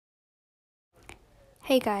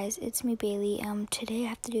Hey guys, it's me Bailey. Today I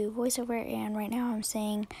have to do a voiceover, and right now I'm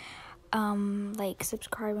saying, like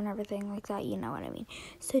subscribe and everything like that. You know what I mean.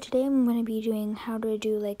 So today I'm gonna be doing how to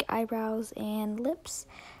do like eyebrows and lips.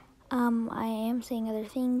 I am saying other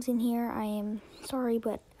things in here. I am sorry,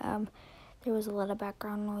 but there was a lot of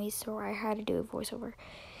background noise, so I had to do a voiceover.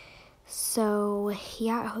 So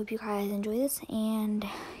yeah, I hope you guys enjoy this, and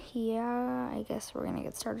yeah, I guess we're gonna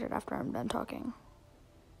get started after I'm done talking.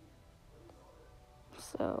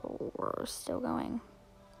 So we're still going.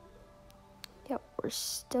 Yep, we're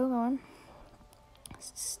still going.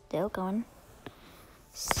 Still going.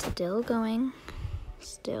 Still going.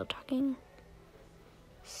 Still talking.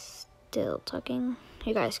 Still talking.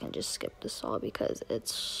 You guys can just skip this all because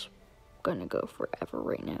it's gonna go forever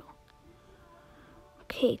right now.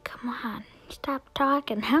 Okay, come on. Stop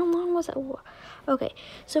talking. How long was it? Okay,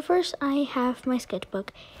 so first I have my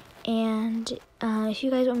sketchbook. And if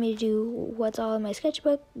you guys want me to do what's all in my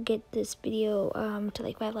sketchbook, get this video to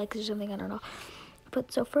like 5 likes or something, I don't know.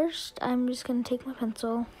 But so first, I'm just going to take my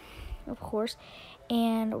pencil, of course,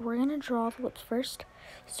 and we're going to draw the lips first.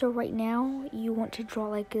 So right now, you want to draw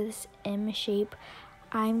like this M shape.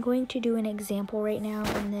 I'm going to do an example right now,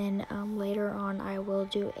 and then later on, I will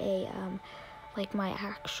do a like my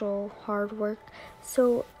actual hard work.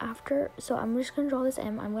 So I'm just gonna draw this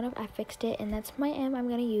M. I fixed it, and that's my M I'm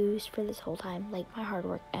gonna use for this whole time, like my hard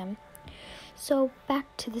work M. So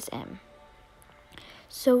back to this M.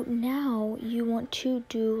 So now you want to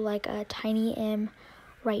do like a tiny M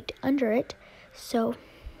right under it. So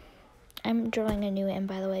I'm drawing a new M,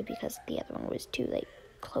 by the way, because the other one was too like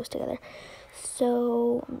close together.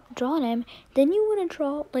 So draw an M. Then you want to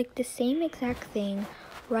draw like the same exact thing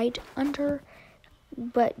right under,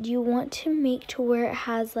 but you want to make to where it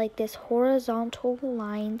has like this horizontal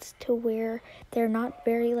lines to where they're not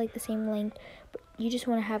very like the same length, but you just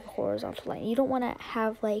want to have a horizontal line. You don't want to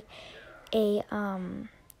have like a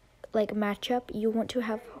like matchup. You want to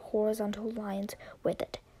have horizontal lines with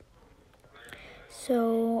it.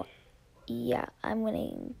 So yeah, I'm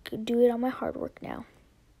gonna do it on my hard work now.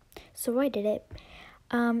 So I did it.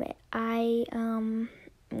 I'm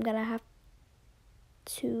gonna have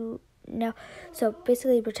to now, so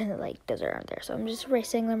basically pretend that like those aren't there. So I'm just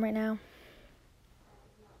erasing them right now.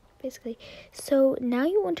 Basically. So now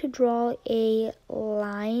you want to draw a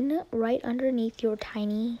line right underneath your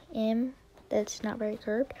tiny M that's not very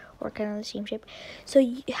curved or kind of the same shape. So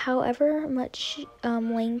however much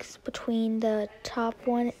length between the top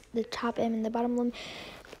M and the bottom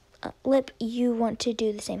lip, you want to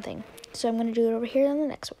do the same thing. So I'm going to do it over here on the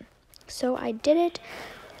next one. So I did it.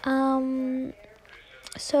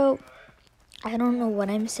 So I don't know what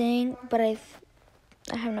I'm saying, but I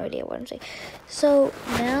have no idea what I'm saying. So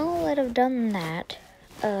now that I've done that,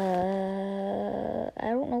 I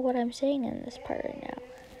don't know what I'm saying in this part right now,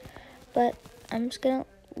 but I'm just gonna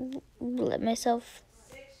let myself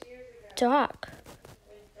talk,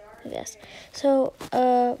 I guess. So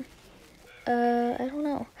I don't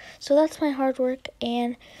know. So that's my hard work,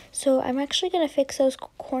 and so I'm actually gonna fix those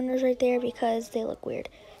corners right there because they look weird.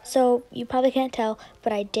 So you probably can't tell,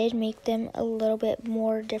 but I did make them a little bit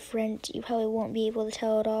more different. You probably won't be able to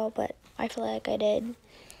tell at all, but I feel like I did.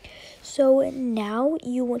 So now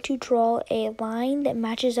you want to draw a line that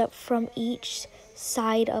matches up from each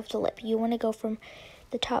side of the lip. You want to go from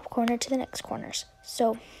the top corner to the next corners.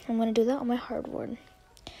 So I'm going to do that on my hardboard.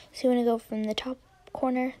 So you want to go from the top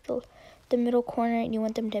corner, the middle corner, and you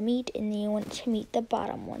want them to meet, and then you want to meet the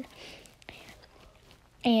bottom one.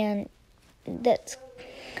 And that's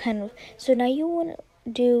kind of, so now you want to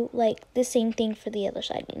do like the same thing for the other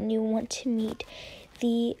side, and you want to meet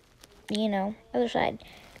the other side.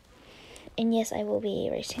 And yes, I will be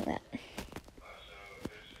erasing that.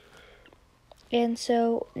 And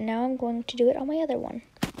so now I'm going to do it on my other one.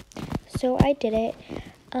 So I did it.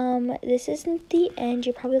 This isn't the end.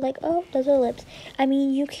 You're probably like, oh, those are lips. I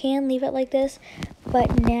mean, you can leave it like this,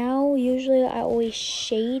 but now usually I always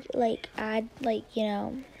shade, like add, like,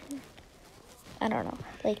 I don't know,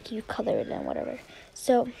 like you color it in, whatever.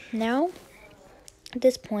 So now at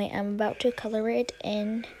this point, I'm about to color it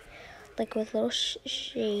in, like with little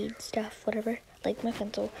shade stuff, whatever, like my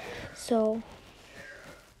pencil. So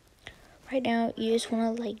right now, you just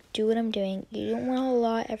want to like do what I'm doing. You don't want a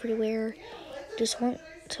lot everywhere. You just want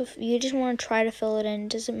to try to fill it in. It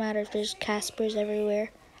doesn't matter if there's Caspers everywhere.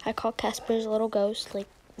 I call Caspers little ghosts, like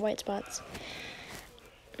white spots.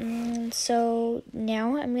 So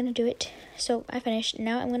now I'm gonna do it. So I finished.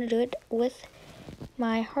 Now I'm gonna do it with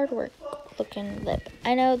my hard work looking lip.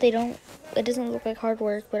 I know it doesn't look like hard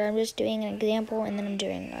work, but I'm just doing an example, and then I'm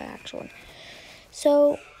doing an actual one.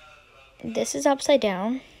 So this is upside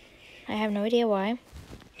down. I have no idea why.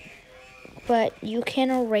 but you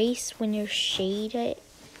can erase when you shade it.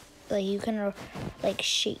 Like you can like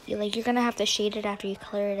shade, like you're gonna have to shade it after you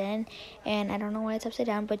color it in. And I don't know why it's upside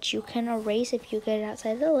down, but you can erase if you get it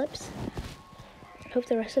outside the lips. I hope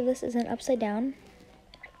the rest of this isn't upside down.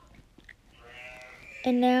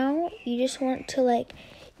 And now you just want to like,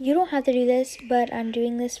 you don't have to do this, but I'm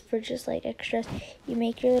doing this for just like extras. You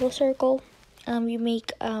make your little circle. You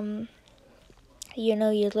make you know,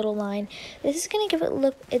 your little line. This is gonna give it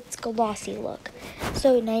look, its glossy look.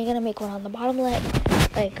 So now you're gonna make one on the bottom lip,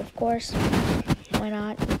 like of course, why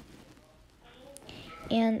not?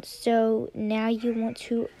 And so now you want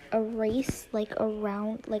to erase like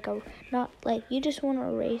around, like a, not like, you just want to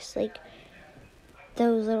erase like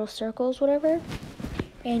those little circles, whatever.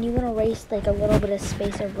 And you want to erase like a little bit of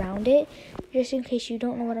space around it, just in case you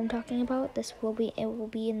don't know what I'm talking about. It will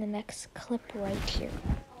be in the next clip right here.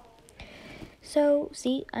 So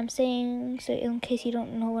see, I'm saying, so in case you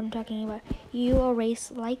don't know what I'm talking about, you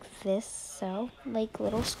erase like this, so like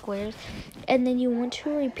little squares, and then you want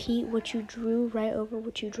to repeat what you drew right over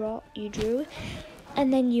what you drew,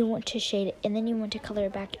 and then you want to shade it, and then you want to color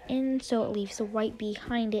it back in so it leaves the white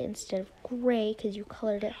behind it instead of gray because you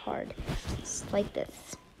colored it hard. It's like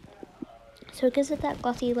this. So it gives it that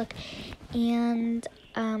glossy look, and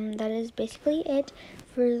that is basically it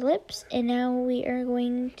for the lips. And now we are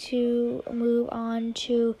going to move on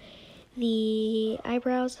to the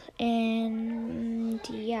eyebrows, and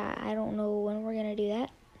yeah, I don't know when we're gonna do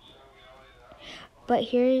that, but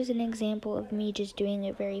here's an example of me just doing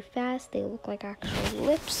it very fast. They look like actual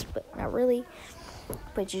lips, but not really.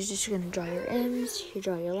 But you're just gonna draw your M's, you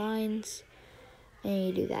draw your lines, and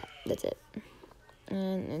you do that. That's it.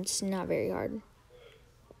 And it's not very hard.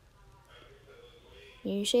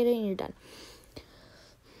 You shade it and you're done.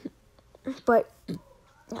 But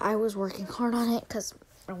I was working hard on it because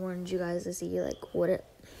I wanted you guys to see like what it,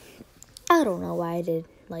 I don't know why I did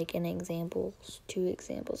like an example, 2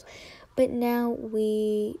 examples. But now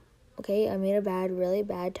okay, I made a really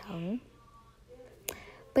bad tongue.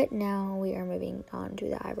 But now we are moving on to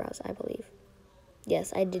the eyebrows, I believe.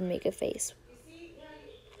 Yes, I did make a face.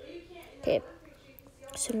 Okay.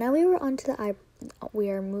 So now we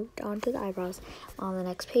are moved on to the eyebrows on the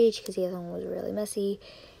next page because the other one was really messy.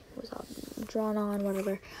 It was all drawn on,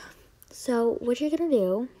 whatever. So what you're gonna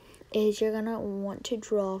do is you're gonna want to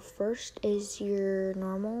draw first is your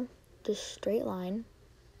normal, just straight line.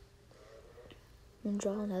 And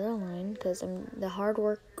draw another line because the hard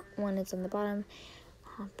work one is on the bottom.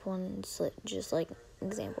 Hop one just like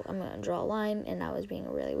example. I'm gonna draw a line, and I was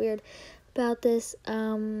being really weird about this.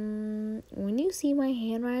 When you see my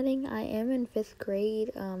handwriting, I am in 5th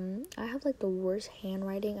grade. I have like the worst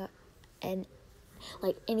handwriting and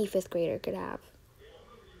like any 5th grader could have.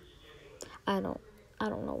 I don't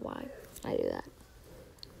know why I do that.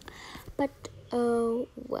 But oh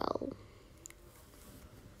well.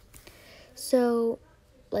 So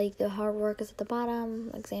like the hard work is at the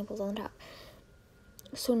bottom, examples on the top.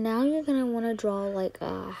 So now you're gonna want to draw like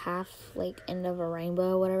a half, like end of a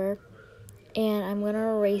rainbow, whatever. And I'm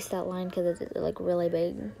gonna erase that line because it's like really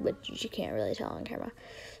big, but you can't really tell on camera.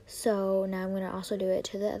 So now I'm gonna also do it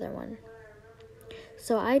to the other one.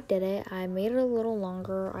 So I did it. I made it a little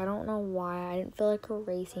longer. I don't know why. I didn't feel like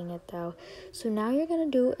erasing it though. So now you're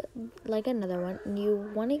gonna do like another one, and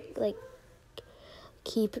you want to like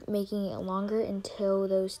keep making it longer until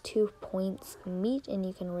those 2 points meet, and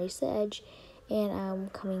you can erase the edge. And I'm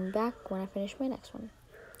coming back when I finish my next one.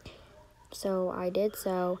 So I did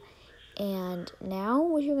so. And now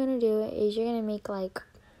what you're going to do is you're going to make like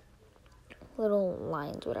little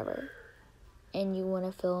lines, whatever. And you want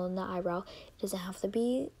to fill in the eyebrow. It doesn't have to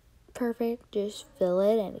be perfect. Just fill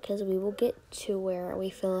it in because we will get to where we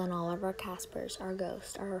fill in all of our Caspers, our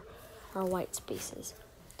ghosts, our white spaces.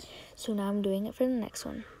 So now I'm doing it for the next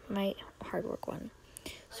one, my hard work one.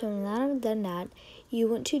 So now I've done that, you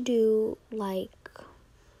want to do like,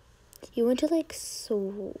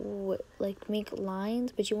 like make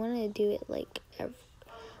lines, but you want to do it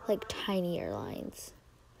like tinier lines,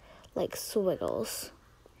 like swiggles.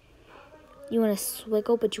 You want to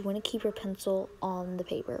swiggle, but you want to keep your pencil on the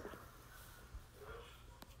paper.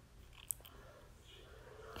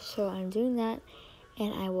 So I'm doing that,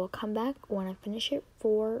 and I will come back when I finish it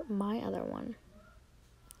for my other one.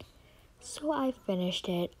 So I finished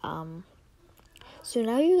it. So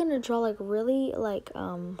now you're gonna draw like really like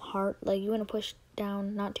hard, like you want to push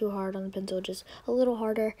down, not too hard on the pencil, just a little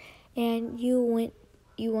harder, and you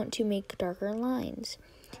want to make darker lines.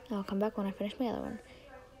 And I'll come back when I finish my other one.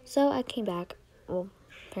 So I came back, well,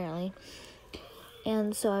 apparently,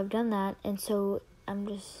 and so I've done that, and so I'm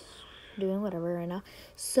just doing whatever right now.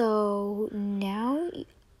 So now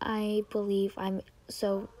I believe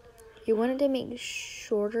so you wanted to make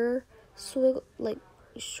shorter swiggle, like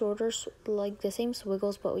like the same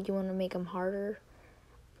swiggles, but you want to make them harder.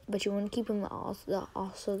 But you want to keep them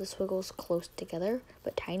also the swiggles close together,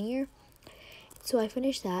 but tinier. So I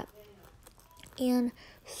finished that. And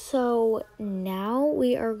so now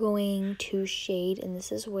we are going to shade, and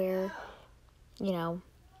this is where, you know,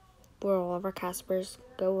 where all of our Caspers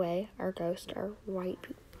go away, our ghosts, our white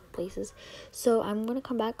places. So I'm going to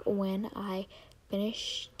come back when I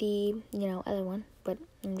finish the, other one, but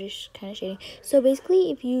I'm just kind of shading. So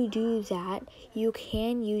basically, if you do that, you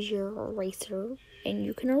can use your eraser, and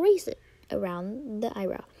you can erase it around the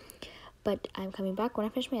eyebrow. But I'm coming back when I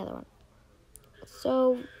finish my other one.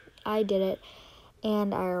 So I did it,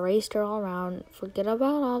 and I erased it all around. Forget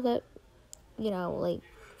about all that, like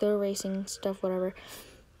the erasing stuff, whatever.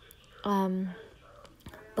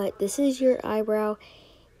 But this is your eyebrow,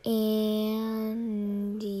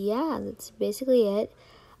 and yeah, that's basically it.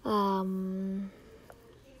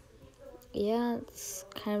 Yeah, it's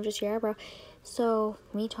kind of just your eyebrow. So,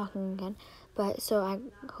 me talking again. But, so I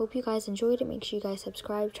hope you guys enjoyed it. Make sure you guys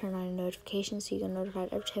subscribe, turn on notifications so you get notified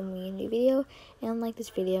every time we make a new video, and like this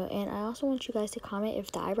video. And I also want you guys to comment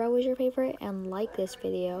if the eyebrow was your favorite, and like this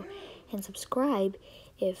video, and subscribe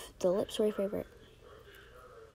if the lips were your favorite.